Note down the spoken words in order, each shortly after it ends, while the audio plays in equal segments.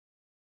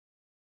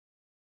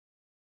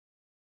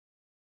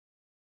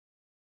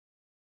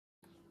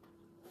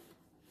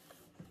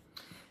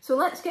So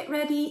let's get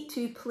ready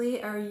to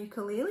play our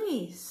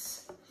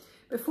ukuleles.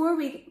 Before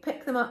we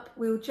pick them up,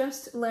 we'll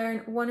just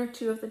learn one or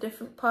two of the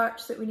different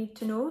parts that we need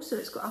to know. So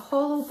it's got a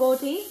hollow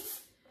body,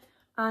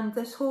 and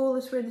this hole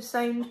is where the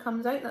sound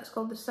comes out. That's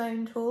called the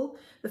sound hole.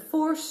 The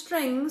 4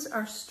 strings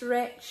are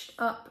stretched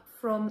up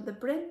from the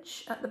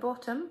bridge at the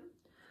bottom,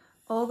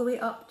 all the way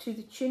up to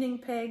the tuning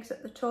pegs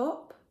at the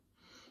top.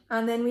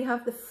 And then we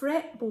have the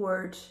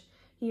fretboard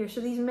here. So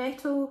these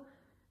metal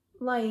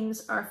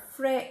lines are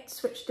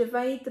frets which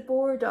divide the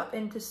board up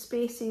into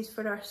spaces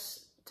for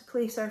us to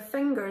place our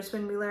fingers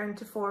when we learn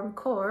to form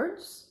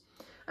chords.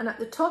 And at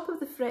the top of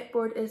the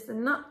fretboard is the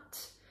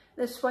nut,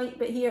 this white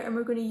bit here, and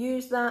we're going to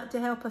use that to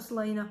help us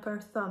line up our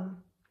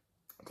thumb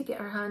to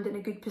get our hand in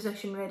a good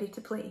position ready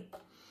to play.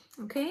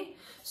 Okay,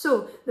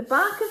 so the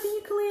back of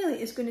the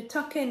ukulele is going to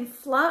tuck in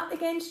flat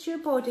against your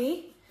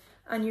body,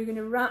 and you're going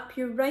to wrap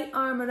your right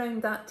arm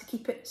around that to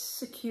keep it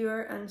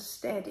secure and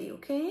steady,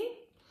 okay?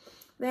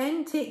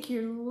 Then take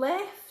your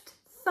left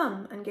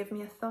thumb and give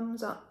me a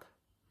thumbs up.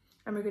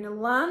 And we're going to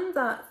land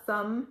that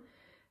thumb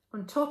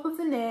on top of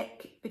the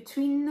neck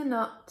between the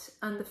nut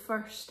and the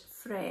first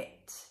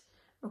fret.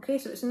 Okay,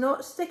 so it's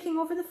not sticking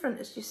over the front,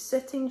 it's just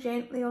sitting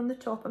gently on the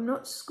top. I'm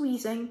not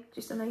squeezing,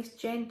 just a nice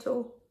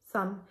gentle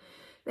thumb.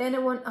 Then I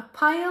want a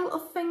pile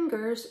of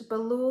fingers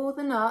below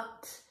the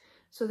nut,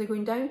 so they're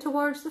going down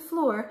towards the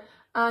floor,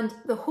 and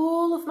the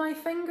whole of my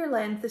finger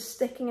length is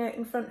sticking out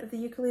in front of the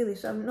ukulele.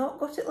 So I've not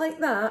got it like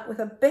that with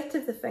a bit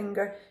of the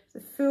finger, the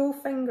full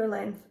finger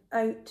length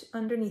out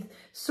underneath,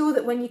 so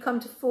that when you come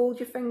to fold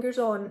your fingers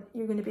on,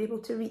 you're going to be able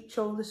to reach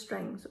all the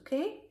strings,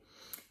 okay?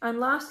 And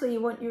lastly,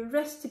 you want your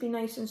wrist to be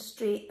nice and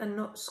straight and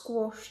not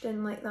squashed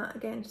in like that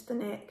against the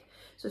neck.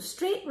 So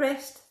straight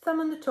wrist, thumb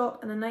on the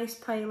top, and a nice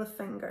pile of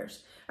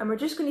fingers. And we're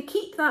just going to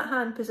keep that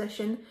hand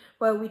position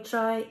while we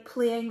try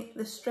playing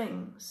the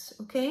strings,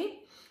 okay?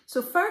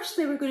 So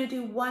firstly, we're going to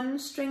do 1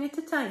 string at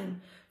a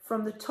time.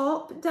 From the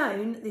top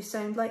down, they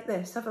sound like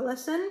this. Have a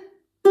listen.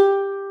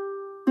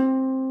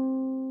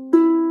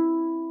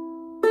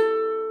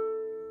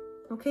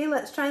 Okay,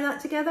 let's try that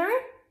together.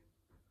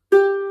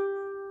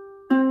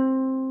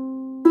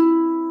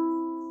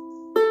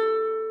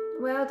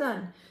 Well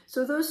done.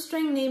 So those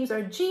string names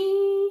are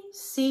G,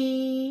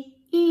 C,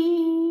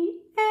 E,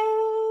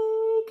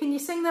 A. Can you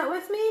sing that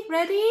with me?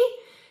 Ready?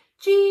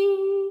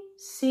 G,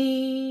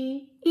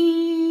 C,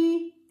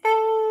 E,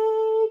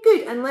 A.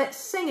 Good, and let's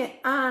sing it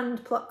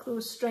and pluck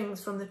those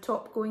strings from the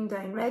top going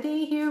down.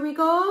 Ready? Here we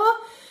go.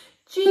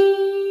 G,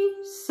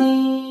 C,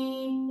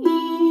 E,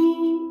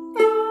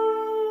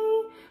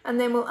 A. And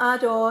then we'll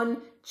add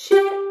on, check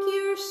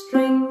your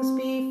strings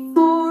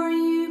before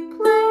you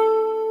play.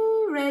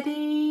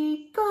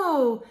 Ready?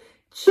 Go.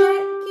 Check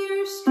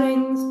your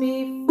strings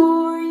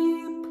before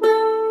you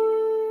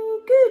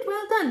play. Good,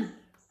 well done.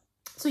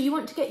 So you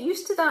want to get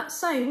used to that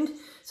sound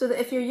so that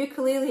if your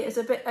ukulele is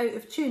a bit out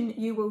of tune,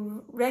 you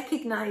will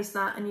recognise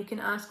that and you can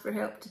ask for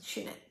help to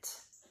tune it.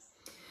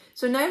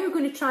 So now we're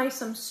going to try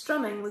some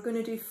strumming. We're going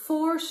to do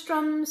 4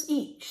 strums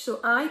each. So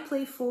I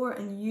play 4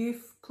 and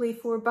you play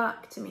 4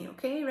 back to me,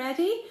 okay?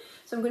 Ready?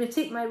 So I'm going to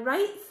take my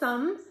right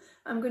thumb,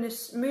 I'm going to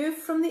move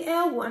from the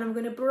elbow and I'm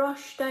going to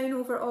brush down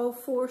over all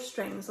 4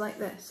 strings like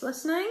this.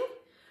 Listening?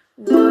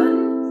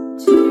 1,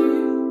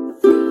 2,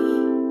 3,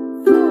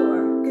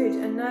 4. Good.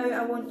 And now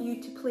I want you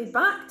to play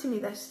back to me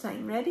this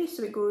time. Ready?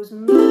 So it goes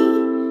me,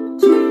 2,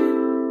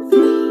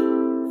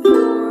 3,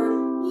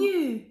 4,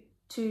 you,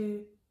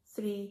 2,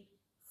 3,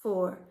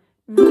 4.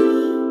 Me,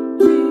 2,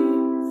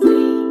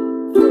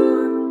 3,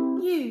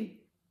 4, you,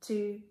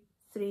 2,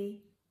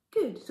 3.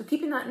 Good. So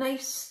keeping that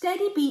nice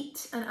steady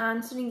beat and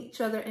answering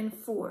each other in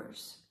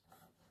 4s.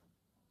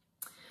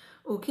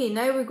 Okay,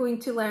 now we're going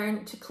to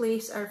learn to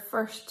place our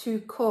first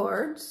 2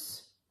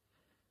 chords.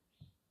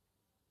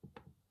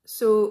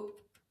 So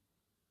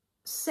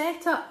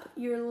set up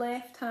your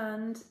left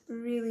hand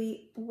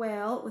really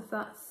well with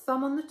that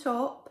thumb on the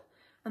top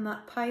and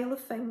that pile of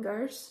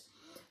fingers.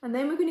 And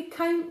then we're going to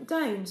count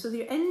down. So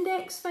your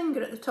index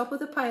finger at the top of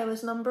the pile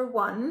is number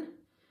 1,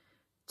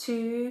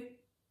 2,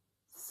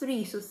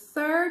 3. So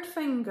 3rd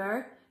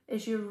finger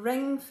is your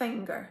ring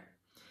finger.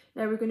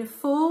 Now we're going to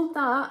fold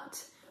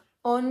that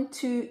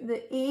onto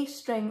the A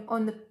string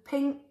on the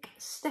pink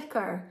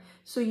sticker.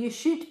 So you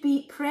should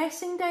be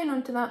pressing down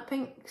onto that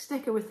pink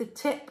sticker with the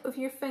tip of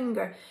your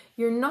finger.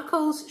 Your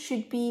knuckles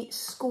should be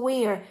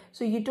square.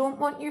 So you don't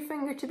want your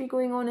finger to be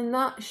going on in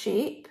that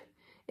shape.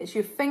 It's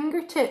your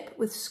fingertip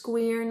with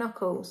square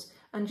knuckles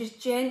and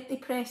just gently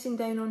pressing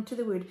down onto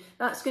the wood.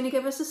 That's going to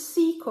give us a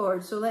C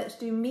chord. So let's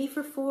do me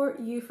for 4,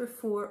 you for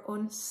 4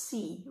 on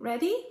C.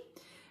 Ready?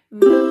 Me,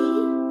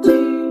 2,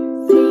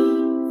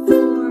 3,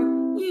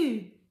 4,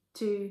 you,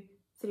 2,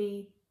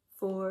 3,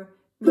 4.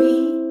 Me,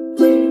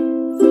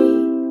 2,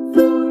 3,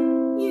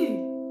 4,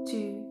 you,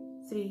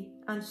 2, 3,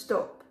 and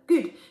stop.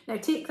 Good. Now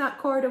take that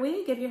chord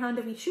away, give your hand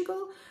a wee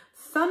shuggle,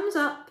 thumbs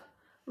up,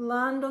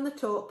 land on the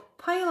top,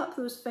 pile up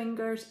those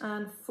fingers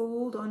and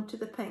fold onto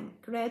the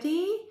pink.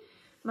 Ready?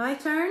 My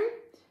turn.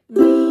 Me,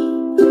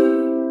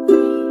 2,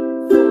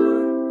 3,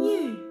 4,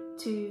 you,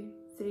 2,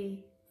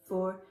 3,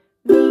 4.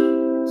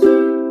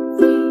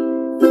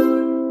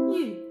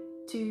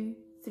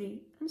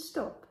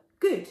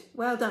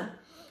 Well done.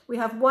 We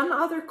have one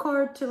other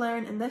chord to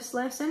learn in this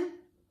lesson.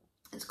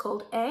 It's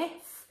called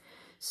F.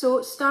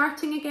 So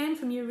starting again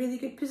from your really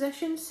good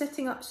position,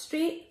 sitting up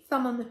straight,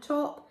 thumb on the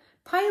top,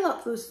 pile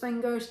up those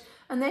fingers,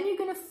 and then you're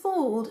going to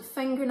fold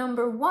finger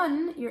number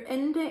 1, your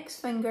index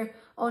finger,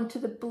 onto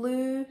the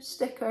blue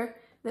sticker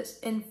that's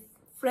in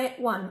fret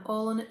 1,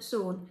 all on its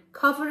own,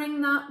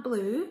 covering that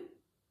blue.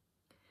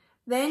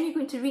 Then you're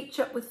going to reach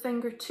up with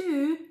finger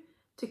 2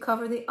 to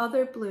cover the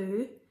other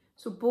blue.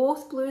 So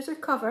both blues are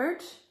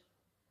covered.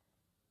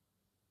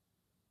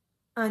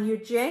 And you're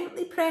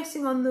gently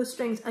pressing on those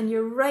strings, and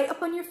you're right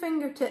up on your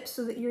fingertips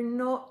so that you're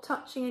not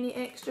touching any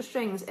extra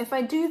strings. If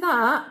I do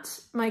that,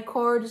 my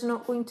chord is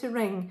not going to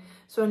ring.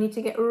 So I need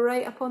to get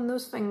right up on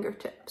those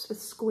fingertips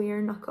with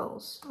square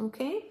knuckles,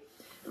 okay?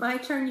 My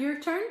turn, your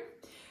turn.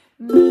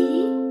 Me,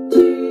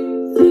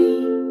 2,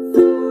 3,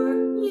 4,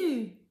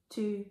 you,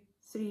 2,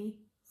 3,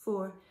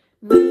 4.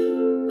 Me,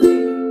 2,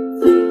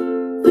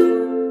 3,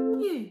 4,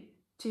 you,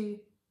 2,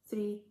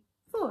 3,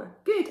 4.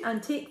 Good,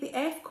 and take the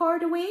F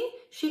chord away,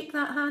 shake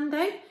that hand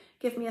out,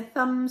 give me a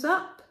thumbs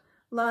up,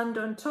 land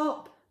on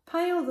top,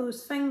 pile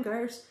those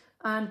fingers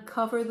and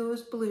cover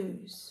those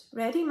blues.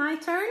 Ready, my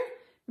turn?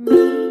 Me,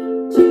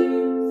 2,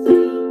 3,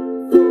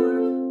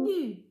 4,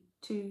 you,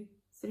 2,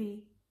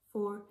 3,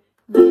 4.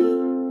 Me,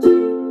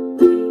 2,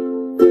 3,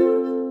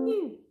 4,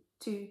 you,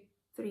 2,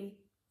 3,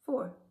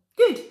 4.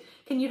 Good.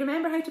 Can you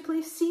remember how to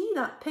play C,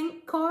 that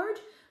pink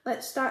chord?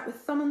 Let's start with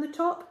thumb on the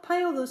top,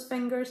 pile those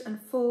fingers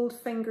and fold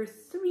finger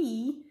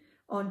 3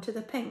 onto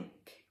the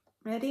pink.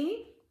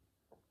 Ready?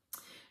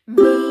 Me,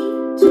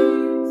 2,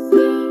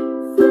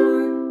 3,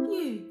 4,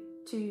 you,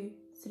 2,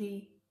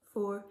 3,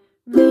 4.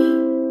 Me,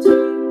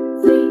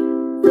 2, 3,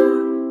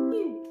 4,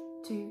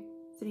 you, 2,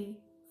 3,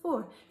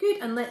 4. Good,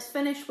 and let's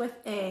finish with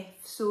F.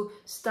 So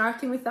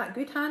starting with that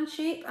good hand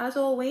shape, as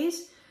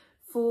always,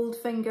 fold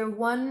finger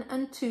 1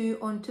 and 2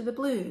 onto the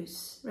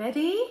blues.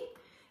 Ready?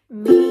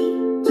 Me,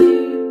 2,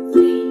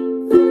 3,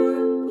 4,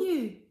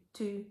 you,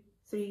 2,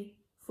 3,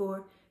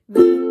 4.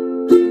 Me,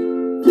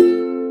 2,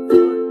 3,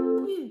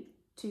 4, you,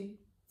 2,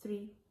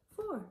 3,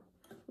 4.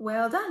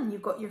 Well done,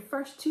 you've got your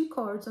first 2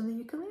 chords on the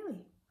ukulele.